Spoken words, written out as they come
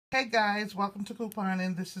Hey guys, welcome to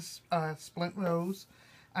Couponing. This is Splint Rose.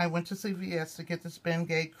 I went to CVS to get this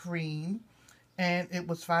Bengay cream, and it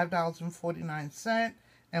was $5.49.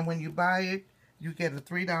 And when you buy it, you get a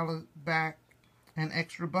 $3 back and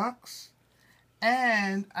extra bucks.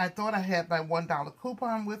 And I thought I had my $1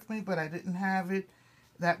 coupon with me, but I didn't have it.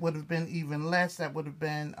 That would have been even less. That would have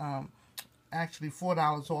been actually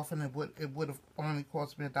 $4 off, and it would have only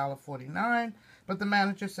cost me $1.49. But the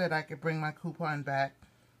manager said I could bring my coupon back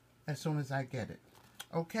as soon as I get it.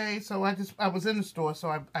 Okay, so I was in the store, so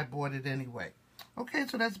I bought it anyway. Okay,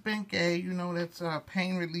 so that's Bengay. You know, that's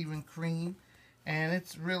pain relieving cream, and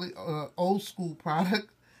it's really old school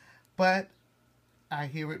product, but I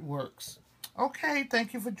hear it works. Okay,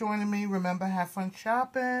 thank you for joining me. Remember, have fun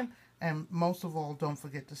shopping, and most of all, don't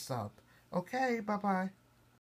forget to sub. Okay, bye-bye.